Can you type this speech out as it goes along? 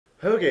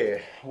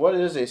Okay, what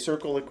is a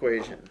circle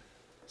equation?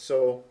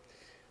 So,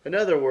 in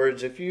other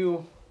words, if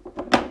you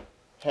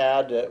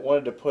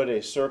wanted to put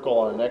a circle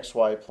on an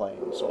xy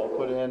plane, so I'll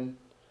put in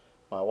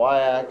my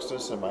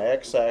y-axis and my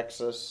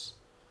x-axis,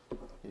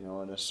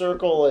 and a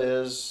circle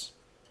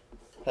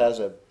has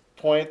a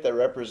point that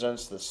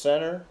represents the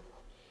center,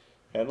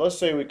 and let's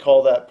say we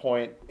call that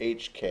point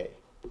HK.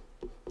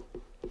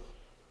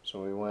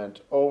 So we went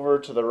over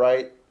to the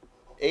right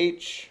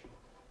H,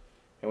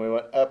 and we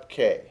went up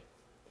K.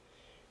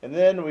 And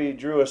then we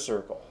drew a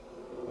circle.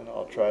 And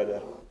I'll try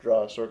to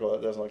draw a circle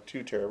that doesn't look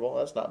too terrible.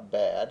 That's not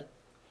bad.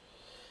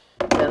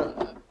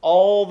 And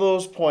all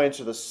those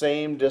points are the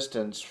same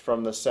distance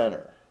from the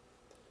center.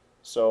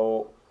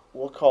 So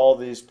we'll call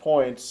these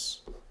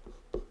points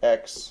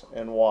X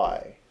and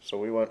Y. So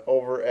we went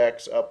over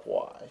X, up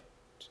Y.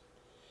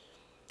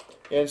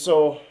 And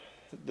so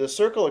the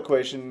circle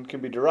equation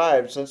can be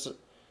derived since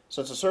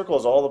a circle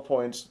is all the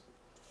points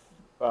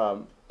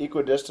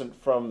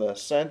equidistant from the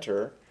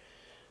center.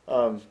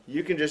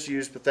 You can just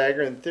use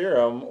Pythagorean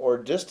Theorem or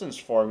distance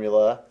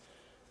formula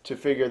to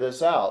figure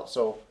this out.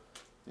 So,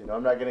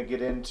 I'm not going to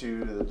get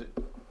into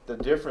the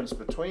difference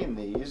between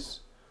these,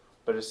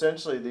 but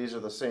essentially these are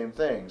the same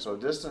thing. So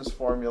distance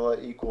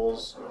formula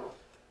equals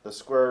the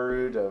square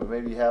root of,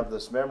 maybe you have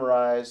this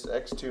memorized,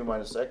 x2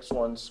 minus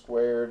x1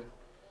 squared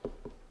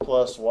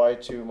plus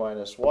y2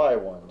 minus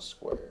y1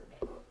 squared.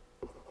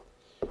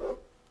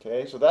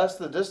 Okay, so that's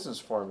the distance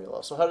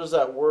formula. So how does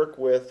that work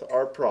with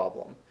our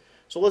problem?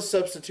 So let's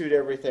substitute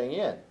everything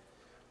in.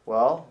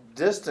 Well,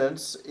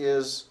 distance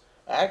is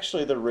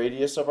actually the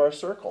radius of our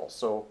circle.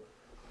 So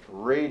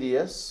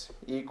radius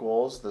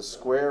equals the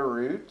square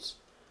root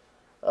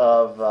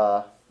of,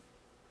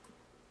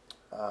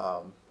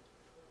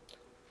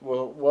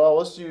 well,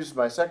 let's use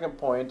my second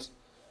point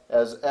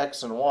as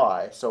x and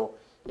y. So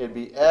it'd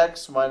be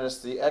x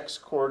minus the x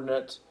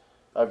coordinate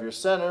of your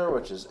center,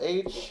 which is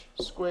h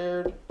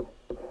squared,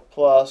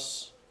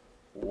 plus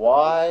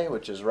y,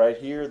 which is right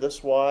here,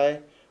 this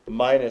y,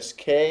 minus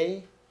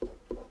k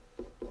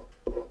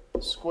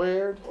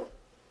squared,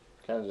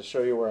 kind of to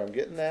show you where I'm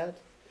getting at.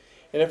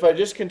 And if I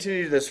just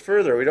continue this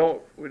further, we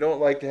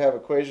don't like to have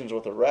equations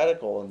with a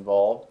radical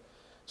involved,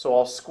 so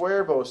I'll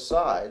square both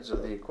sides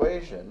of the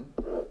equation.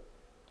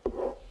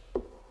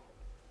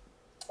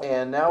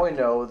 And now we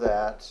know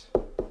that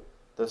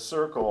the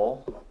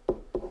circle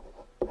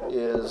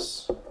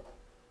is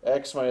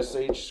x minus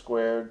h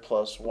squared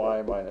plus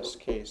y minus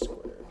k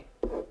squared.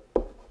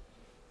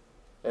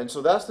 And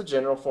so that's the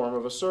general form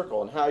of a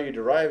circle and how you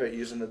derive it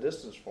using the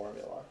distance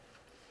formula.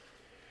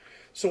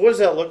 So what does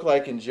that look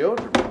like in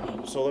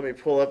GeoGebra? So let me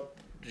pull up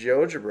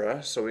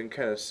GeoGebra so we can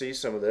kind of see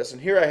some of this.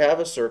 And here I have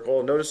a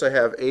circle. Notice I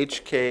have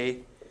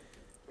HK,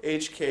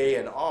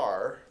 and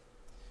R.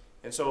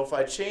 And so if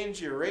I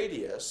change your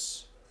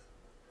radius,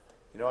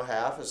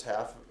 half is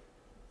half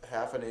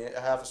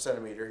a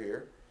centimeter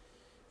here.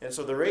 And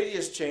so the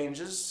radius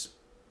changes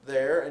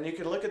there, and you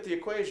can look at the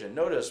equation.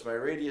 Notice my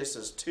radius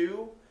is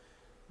 2.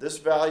 This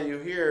value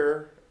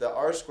here, the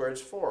r squared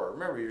is 4.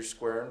 Remember, you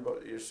square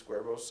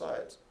both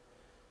sides.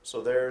 So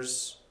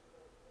there's,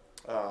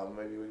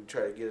 maybe we can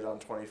try to get it on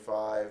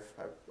 25.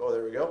 Oh,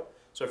 there we go.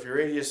 So if your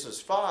radius is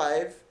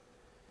 5,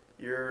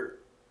 the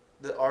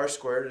r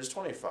squared is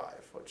 25,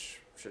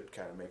 which should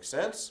kind of make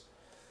sense.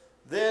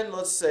 Then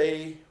let's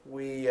say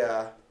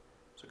so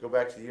go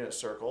back to the unit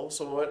circle.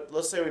 So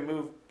let's say we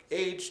move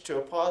h to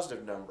a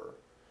positive number.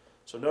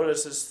 So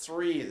notice this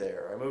 3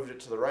 there. I moved it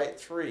to the right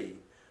 3.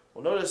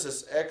 Well, notice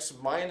this x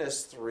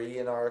minus 3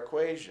 in our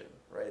equation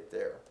right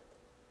there.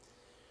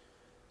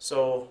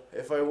 So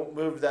if I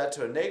move that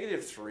to a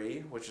negative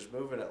 3, which is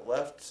moving it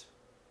left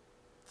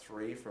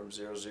 3 from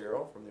 0,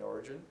 0, from the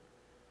origin.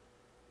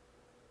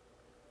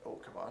 Oh,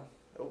 come on.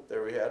 Oh,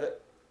 there we had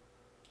it.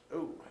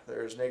 Oh,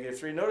 there's negative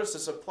 3. Notice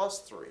it's a plus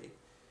 3.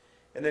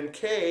 And then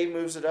k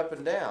moves it up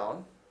and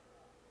down.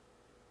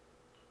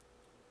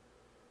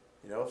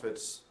 If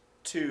it's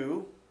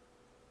 2,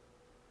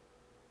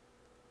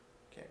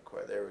 can't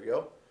quite, there we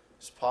go.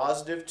 It's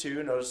positive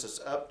 2, notice it's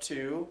up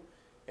 2,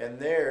 and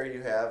there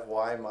you have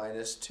y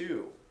minus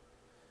 2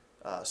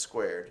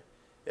 squared.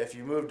 If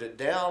you moved it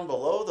down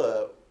below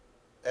the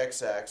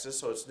x-axis,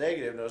 so it's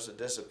negative, notice it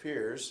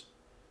disappears,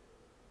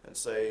 and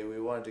say we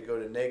wanted to go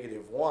to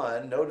negative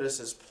 1, notice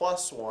it's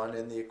plus 1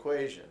 in the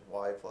equation,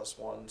 y plus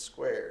 1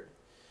 squared.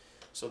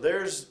 So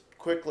there's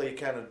quickly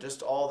kind of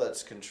just all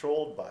that's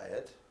controlled by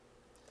it.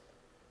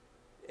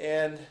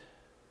 And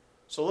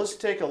so let's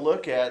take a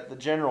look at the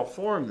general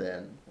form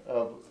then.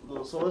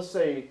 So let's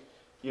say,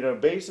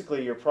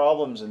 basically your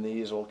problems in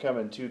these will come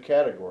in 2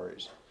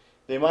 categories.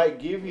 They might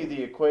give you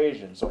the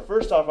equation. So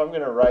first off, I'm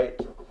going to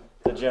write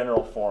the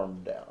general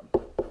form down.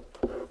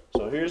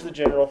 So here's the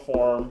general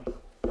form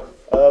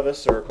of a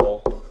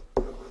circle.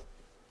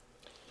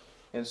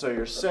 And so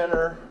your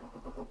center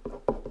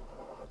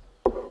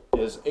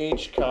is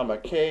h comma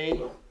k,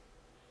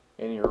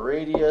 and your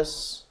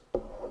radius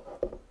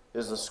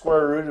is the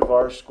square root of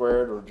r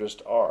squared, or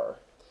just r.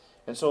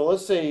 And so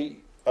let's say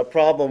a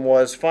problem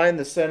was find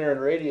the center and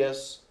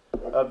radius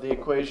of the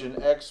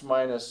equation x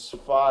minus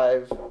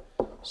 5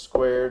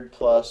 squared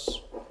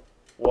plus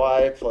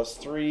y plus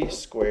 3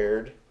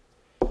 squared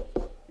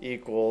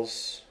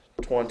equals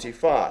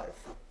 25.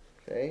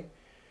 Okay.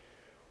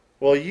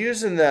 Well,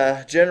 using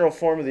the general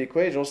form of the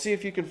equation, we'll see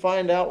if you can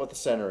find out what the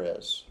center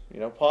is.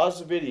 Pause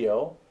the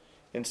video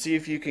and see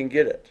if you can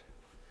get it.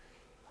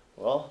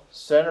 Well,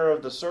 center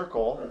of the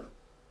circle,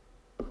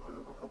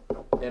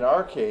 in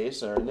our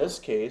case, or in this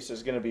case,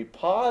 is going to be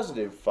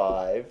positive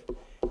 5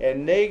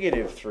 and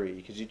negative 3,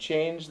 because you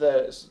change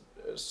the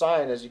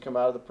sign as you come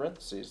out of the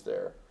parentheses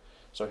there.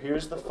 So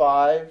here's the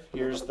 5,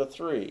 here's the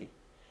 3.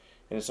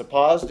 And it's a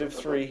positive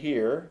 3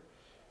 here,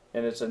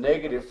 and it's a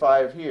negative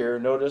 5 here.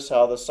 Notice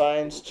how the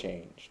signs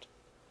changed.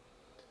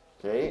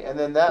 Okay, and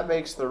then that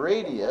makes the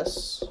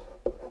radius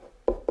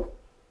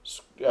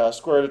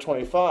square root of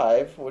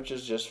 25, which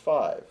is just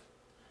 5.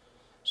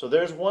 So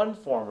there's one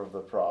form of the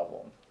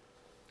problem.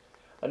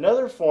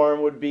 Another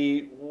form would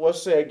be,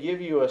 let's say I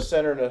give you a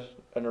center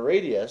and a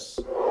radius.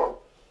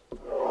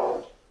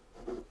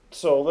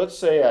 So let's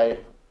say I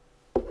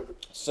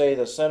say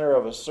the center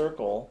of a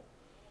circle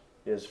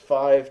is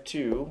 5,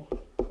 2.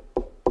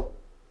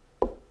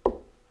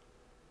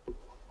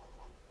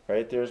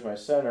 Right, there's my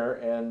center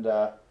and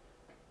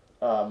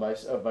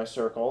of my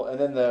circle, and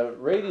then the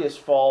radius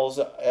falls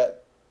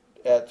at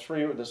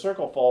 3. The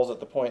circle falls at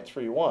the point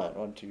 3, 1.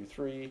 1, 2,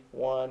 3,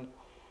 1.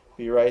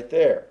 Be right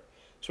there.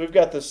 So we've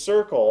got this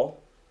circle,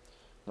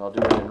 and I'll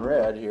do it in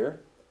red here,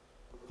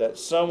 that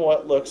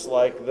somewhat looks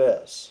like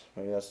this.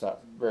 Maybe that's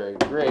not very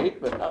great,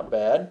 but not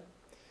bad.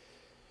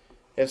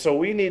 And so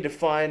we need to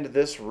find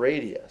this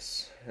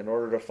radius in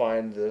order to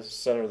find the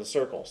center of the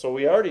circle. So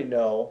we already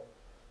know,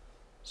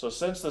 so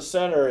since the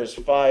center is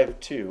 5,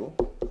 2,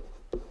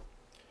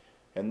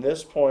 and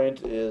this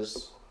point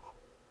is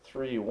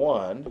 3,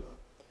 1,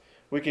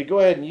 we could go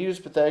ahead and use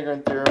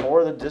Pythagorean Theorem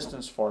or the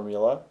distance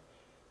formula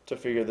to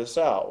figure this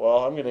out. Well,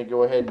 I'm going to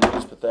go ahead and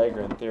use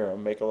Pythagorean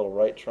Theorem, make a little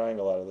right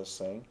triangle out of this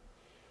thing.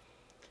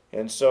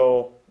 And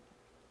so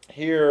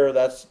here,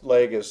 that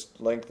leg is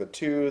length of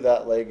 2,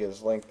 that leg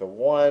is length of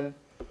 1.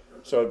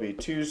 So it would be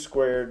 2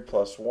 squared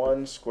plus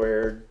 1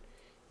 squared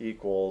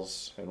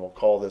equals, and we'll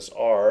call this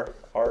r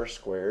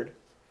squared.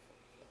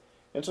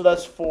 And so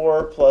that's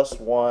 4 plus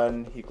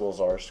 1 equals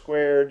r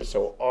squared.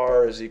 So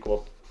r is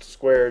equal,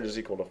 squared is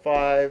equal to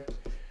 5.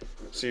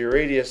 So your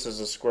radius is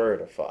the square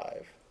root of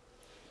 5.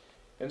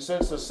 And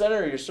since the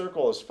center of your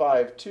circle is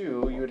 5,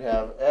 2, you would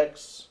have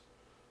x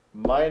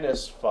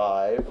minus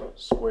 5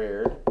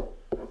 squared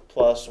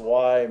plus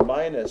y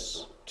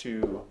minus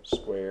 2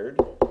 squared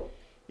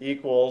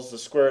equals the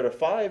square root of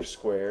 5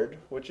 squared,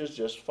 which is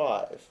just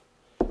 5.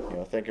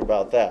 Think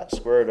about that.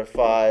 Square root of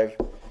 5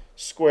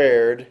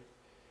 squared,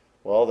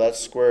 well, that's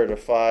square root of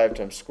 5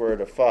 times square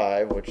root of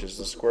 5, which is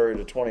the square root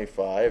of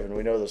 25, and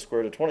we know the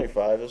square root of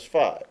 25 is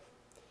 5.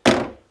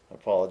 I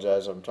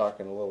apologize, I'm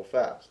talking a little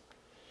fast.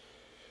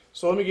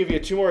 So let me give you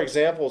 2 more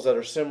examples that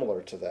are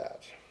similar to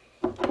that.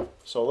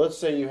 So let's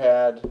say you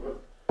had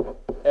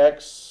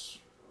x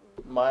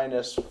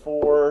minus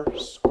 4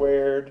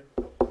 squared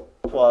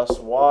plus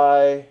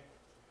y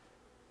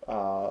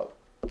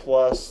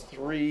plus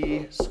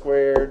 3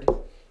 squared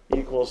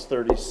equals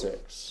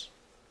 36.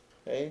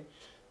 Okay?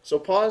 So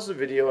pause the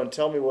video and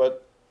tell me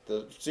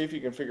see if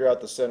you can figure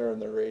out the center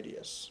and the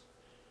radius.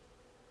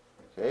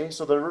 Okay,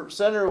 so the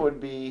center would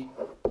be,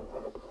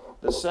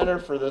 the center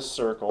for this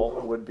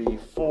circle would be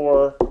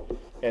 4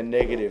 and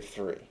negative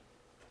 3.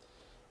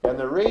 And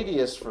the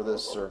radius for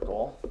this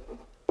circle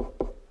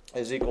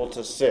is equal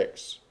to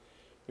 6,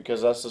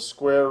 because that's the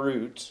square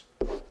root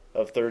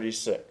of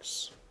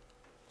 36.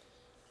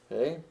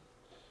 Okay,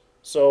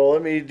 so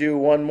let me do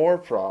one more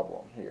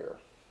problem here.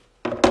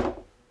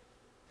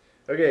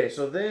 Okay,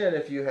 so then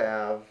if you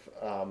have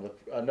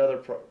another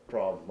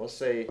problem, let's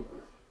say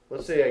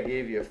I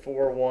gave you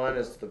 4, 1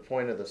 as the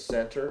point of the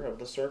center of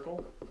the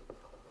circle,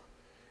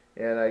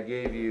 and I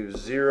gave you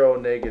 0,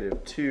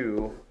 negative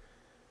 2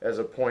 as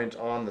a point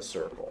on the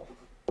circle.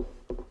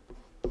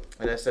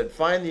 And I said,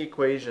 find the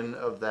equation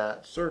of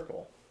that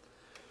circle.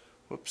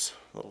 Whoops,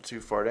 a little too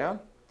far down.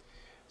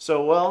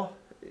 So, well,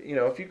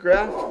 if you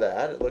graph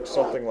that, it looks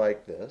something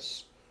like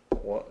this.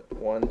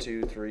 1,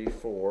 2, 3,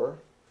 4,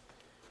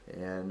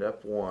 and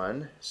up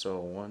 1. So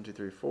 1, 2,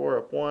 3, 4,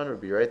 up 1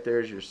 would be right there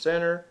as your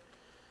center.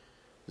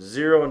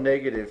 0,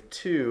 negative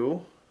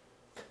 2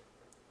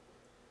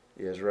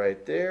 is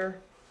right there.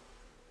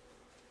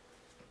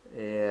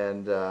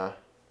 And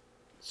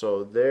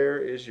so there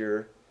is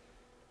your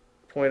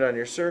point on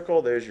your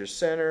circle. There's your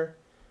center.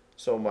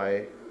 So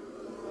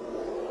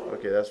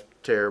okay, that's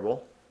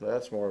terrible.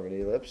 That's more of an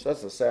ellipse.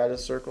 That's the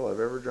saddest circle I've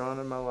ever drawn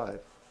in my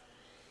life.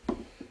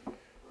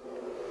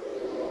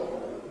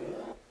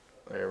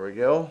 There we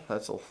go.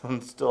 That's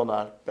still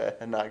not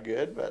bad, not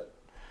good, but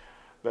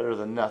better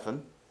than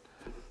nothing.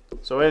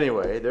 So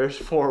anyway, there's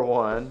 4,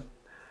 1,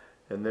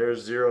 and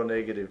there's 0,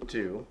 negative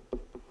 2.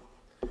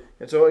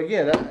 And so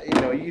again, you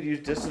could use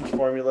distance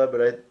formula,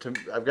 but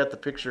I've got the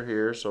picture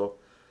here. So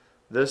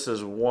this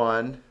is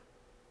 1,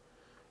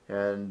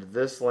 And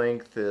this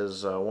length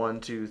is 1,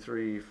 2,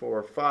 3,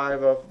 4,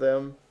 5 of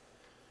them.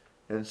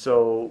 And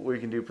so we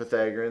can do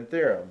Pythagorean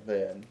Theorem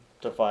then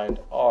to find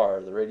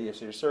r, the radius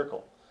of your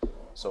circle.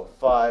 So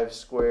 5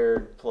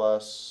 squared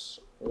plus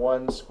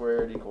 1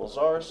 squared equals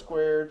r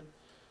squared.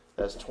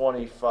 That's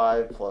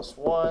 25 plus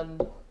 1.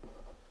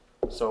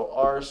 So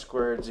r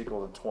squared is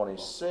equal to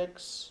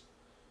 26.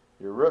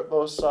 You root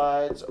both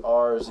sides.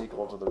 R is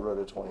equal to the root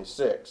of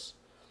 26.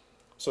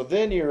 So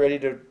then you're ready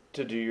to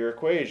do your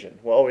equation.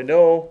 Well, we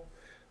know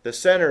the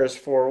center is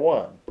 4,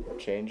 1.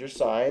 Change your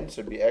sign,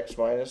 so it'd be x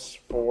minus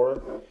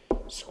 4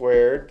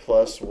 squared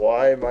plus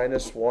y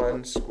minus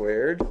 1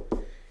 squared.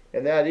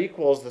 And that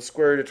equals the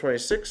square root of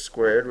 26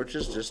 squared, which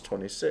is just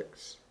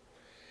 26.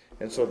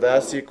 And so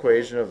that's the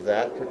equation of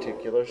that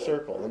particular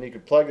circle. Then you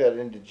could plug that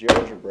into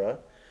GeoGebra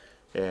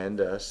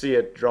and see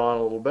it drawn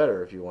a little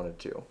better if you wanted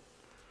to.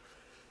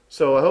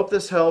 So I hope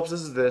this helps.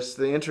 This is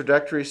the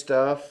introductory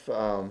stuff.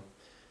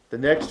 The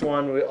next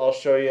one I'll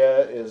show you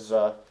is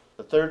the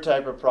third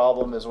type of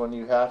problem is when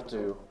you have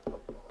to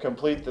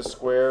complete the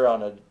square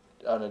on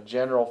a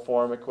general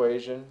form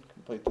equation.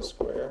 Complete the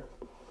square,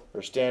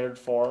 or standard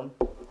form.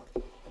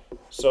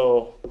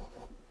 So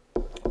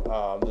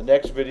the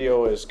next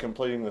video is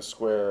completing the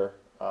square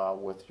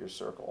with your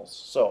circles.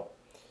 So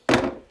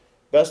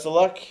best of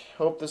luck.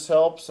 Hope this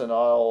helps, and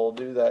I'll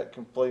do that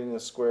completing the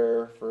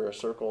square for a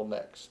circle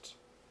next.